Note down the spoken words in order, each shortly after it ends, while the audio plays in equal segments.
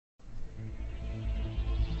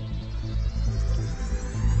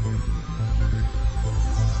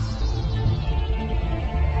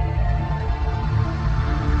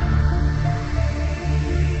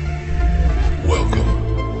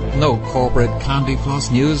corporate candy floss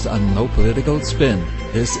news and no political spin.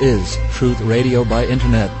 This is Truth Radio by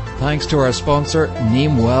Internet. Thanks to our sponsor,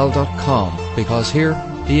 neamwell.com, because here,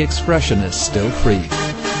 the expression is still free.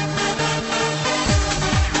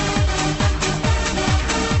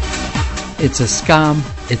 It's a scam,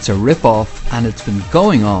 it's a rip-off, and it's been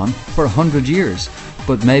going on for 100 years.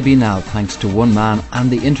 But maybe now, thanks to one man and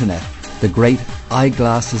the Internet, the great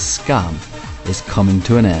Eyeglasses scam is coming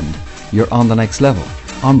to an end. You're on the next level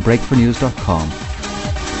on breakfornews.com.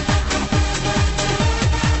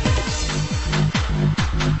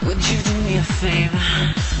 Would you do me a favor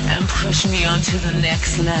and push me on to the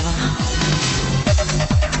next level?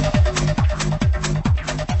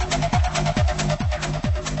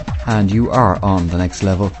 And you are on the next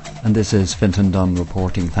level, and this is Fintan Dunn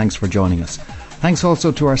reporting. Thanks for joining us. Thanks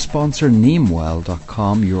also to our sponsor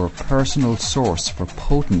neamwell.com, your personal source for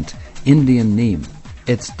potent Indian neem.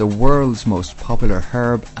 It's the world's most popular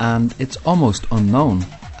herb and it's almost unknown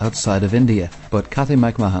outside of India. But Kathy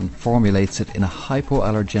McMahon formulates it in a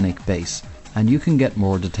hypoallergenic base, and you can get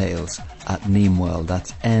more details at Neemwell.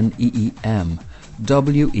 That's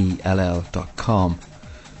neemwell.com.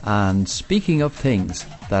 And speaking of things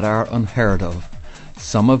that are unheard of,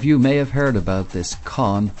 some of you may have heard about this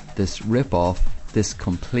con, this rip-off, this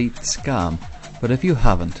complete scam. But if you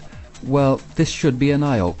haven't, well, this should be an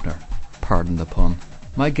eye-opener. Pardon the pun.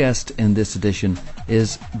 My guest in this edition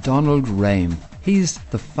is Donald Rehm. He's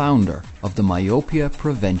the founder of the Myopia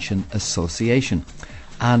Prevention Association,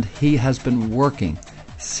 and he has been working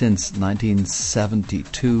since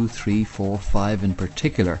 1972, 3, 4, 5 in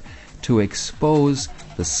particular, to expose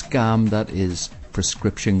the scam that is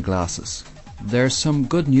prescription glasses. There's some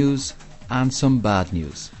good news and some bad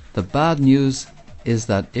news. The bad news is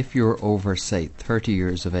that if you're over, say, 30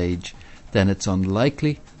 years of age, then it's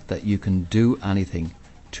unlikely that you can do anything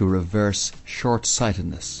to reverse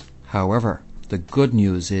short-sightedness. However, the good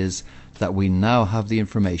news is that we now have the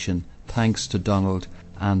information, thanks to Donald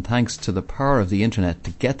and thanks to the power of the Internet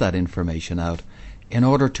to get that information out, in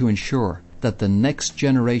order to ensure that the next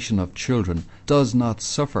generation of children does not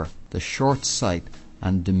suffer the short sight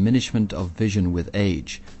and diminishment of vision with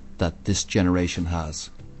age that this generation has.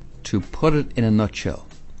 To put it in a nutshell,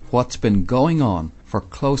 what's been going on for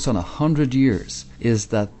close on 100 years is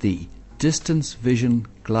that the distance vision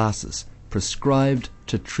glasses prescribed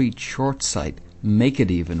to treat short sight make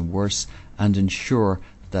it even worse and ensure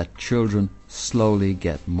that children slowly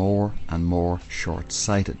get more and more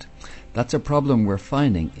short-sighted. That's a problem we're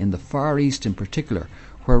finding in the Far East in particular,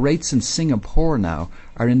 where rates in Singapore now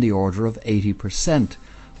are in the order of 80%.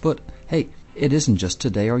 But hey, it isn't just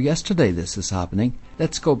today or yesterday this is happening.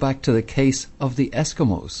 Let's go back to the case of the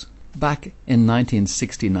Eskimos. Back in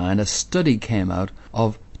 1969, a study came out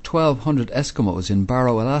of 1,200 Eskimos in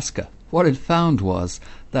Barrow, Alaska. What it found was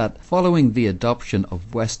that following the adoption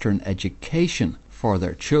of Western education for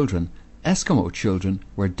their children, Eskimo children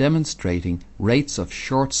were demonstrating rates of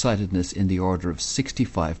short-sightedness in the order of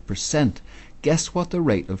 65%. Guess what the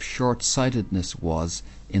rate of short-sightedness was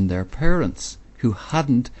in their parents, who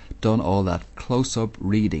hadn't done all that close-up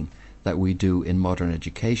reading that we do in modern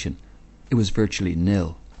education? It was virtually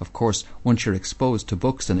nil. Of course, once you're exposed to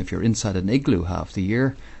books and if you're inside an igloo half the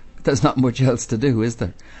year, there's not much else to do, is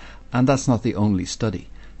there? And that's not the only study.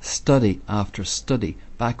 Study after study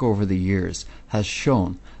back over the years has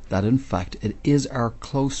shown that in fact it is our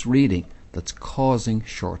close reading that's causing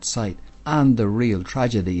short sight. And the real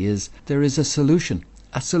tragedy is there is a solution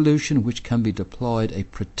which can be deployed, a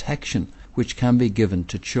protection which can be given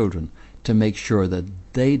to children to make sure that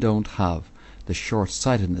they don't have the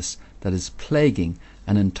short-sightedness that is plaguing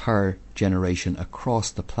an entire generation across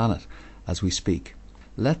the planet as we speak.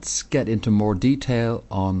 Let's get into more detail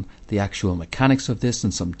on the actual mechanics of this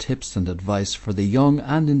and some tips and advice for the young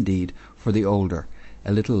and indeed for the older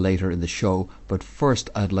a little later in the show. But first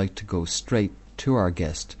I'd like to go straight to our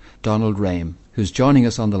guest, Donald Rehm, who's joining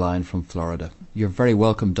us on the line from Florida. You're very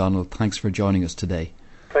welcome, Donald. Thanks for joining us today.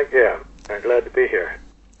 Thank you. I'm glad to be here.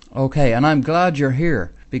 Okay, and I'm glad you're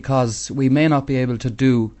here because we may not be able to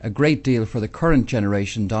do a great deal for the current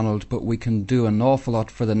generation, Donald, but we can do an awful lot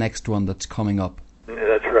for the next one that's coming up.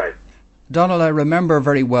 That's right. Donald, I remember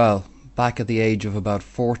very well back at the age of about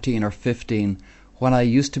 14 or 15 when I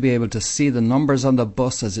used to be able to see the numbers on the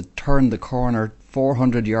bus as it turned the corner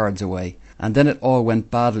 400 yards away. And then it all went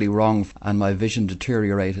badly wrong and my vision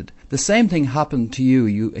deteriorated. The same thing happened to you.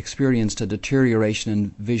 You experienced a deterioration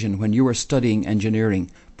in vision when you were studying engineering,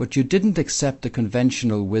 but you didn't accept the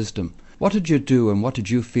conventional wisdom. What did you do and what did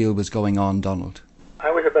you feel was going on, Donald? I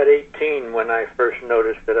was about 18 when I first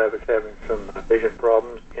noticed that I was having some vision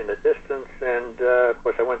problems in the distance, and of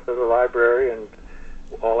course I went to the library and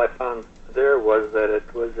all I found there was that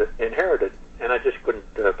it was inherited, and I just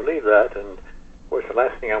couldn't believe that. And of course, the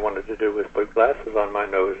last thing I wanted to do was put glasses on my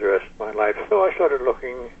nose the rest of my life. So I started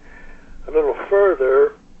looking a little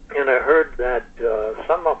further, and I heard that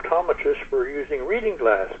some optometrists were using reading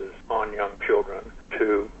glasses on young children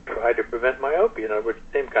to try to prevent myopia. In other words,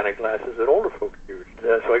 the same kind of glasses that older folks used.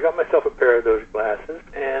 So I got myself a pair of those glasses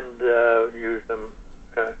and used them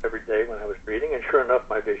every day when I was reading, and sure enough,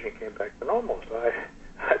 my vision came back to normal. So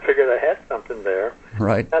I figured I had something there.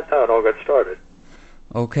 Right. That's how it all got started.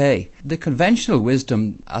 Okay. The conventional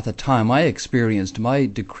wisdom at the time I experienced my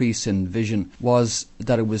decrease in vision was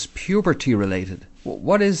that it was puberty related.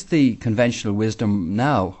 What is the conventional wisdom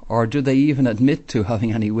now, or do they even admit to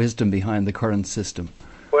having any wisdom behind the current system?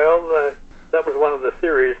 Well, that was one of the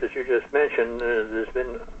theories that you just mentioned. There's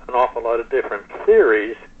been an awful lot of different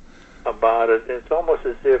theories about it. It's almost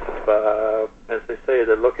as if, as they say,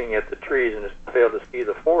 they're looking at the trees and fail to see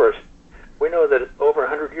the forest. We know that over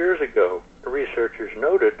 100 years ago, researchers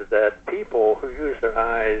noted that people who use their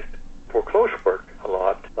eyes for close work a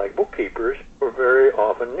lot, like bookkeepers, were very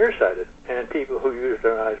often nearsighted. And people who use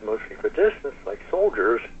their eyes mostly for distance, like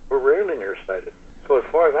soldiers, were rarely nearsighted. So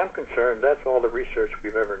as far as I'm concerned, that's all the research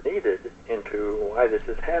we've ever needed into why this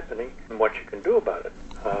is happening and what you can do about it.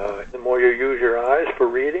 The more you use your eyes for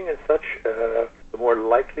reading and such, the more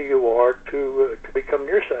likely you are to become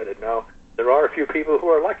nearsighted. Now, there are a few people who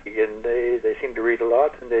are lucky, and they seem to read a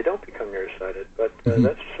lot, and they don't become nearsighted, but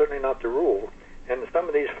that's certainly not the rule. And some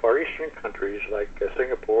of these Far Eastern countries, like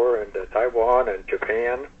Singapore and Taiwan and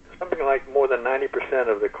Japan, something like more than 90%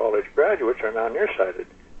 of the college graduates are now nearsighted.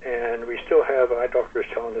 And we still have eye doctors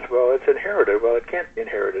telling us, well, it's inherited. Well, it can't be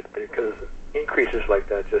inherited because increases like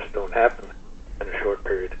that just don't happen in a short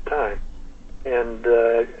period of time. And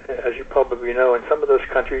as you probably know, in some of those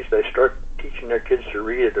countries, they start teaching their kids to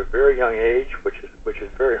read at a very young age, which is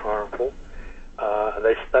very harmful.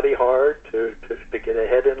 They study hard to get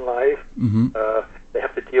ahead in life. They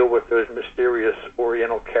have to deal with those mysterious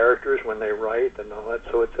Oriental characters when they write and all that.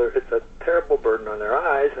 So it's a terrible burden on their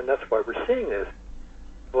eyes, and that's why we're seeing this.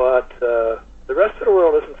 But the rest of the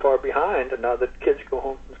world isn't far behind, and now that kids go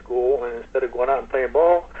home from school, and instead of going out and playing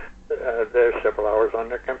ball, they're several hours on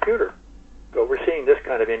their computer. So we're seeing this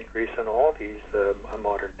kind of increase in all these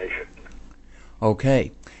modern nations.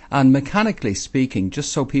 Okay. And mechanically speaking,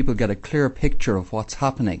 just so people get a clear picture of what's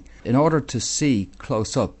happening, in order to see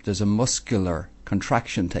close up, there's a muscular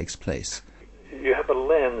contraction takes place. You have a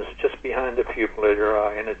lens just behind the pupil of your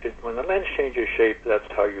eye, and when the lens changes shape,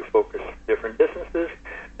 that's how you focus different distances,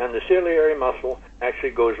 and the ciliary muscle actually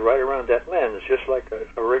goes right around that lens, just like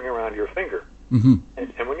a ring around your finger.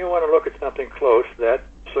 And when you want to look at something close, that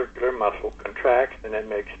circular muscle contracts, and it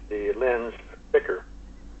makes the lens thicker,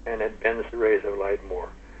 and it bends the rays of light more.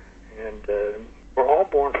 And we're all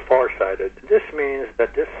born farsighted. This means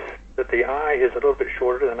that the eye is a little bit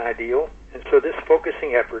shorter than ideal, and so this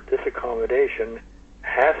focusing effort, this accommodation,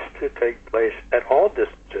 has to take place at all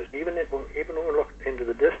distances, even when we look into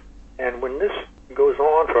the distance. And when this goes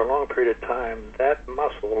on for a long period of time, that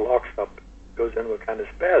muscle locks up, goes into a kind of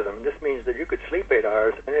spasm. This means that you could sleep 8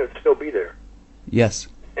 hours and it would still be there. Yes.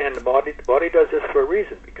 And the body does this for a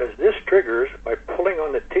reason, because this triggers, by pulling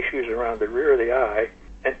on the tissues around the rear of the eye,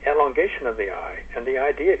 an elongation of the eye. And the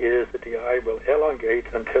idea is that the eye will elongate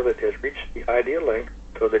until it has reached the ideal length,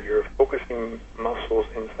 so that your focusing muscles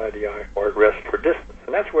inside the eye are at rest for distance.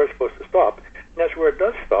 And that's where it's supposed to stop. And that's where it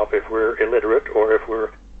does stop if we're illiterate or if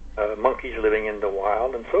we're monkeys living in the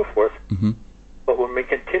wild and so forth. But when we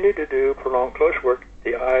continue to do prolonged close work,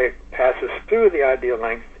 the eye passes through the ideal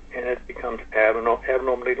length and it becomes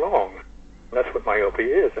abnormally long. And that's what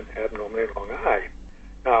myopia is, an abnormally long eye.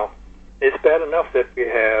 Now, it's bad enough that we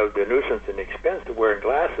have the nuisance and the expense of wearing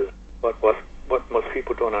glasses, but what most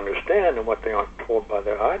people don't understand, and what they aren't told by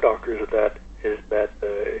their eye doctors, is that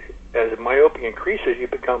as myopia increases, you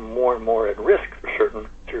become more and more at risk for certain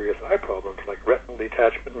serious eye problems like retinal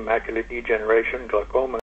detachment, macular degeneration,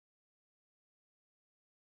 glaucoma,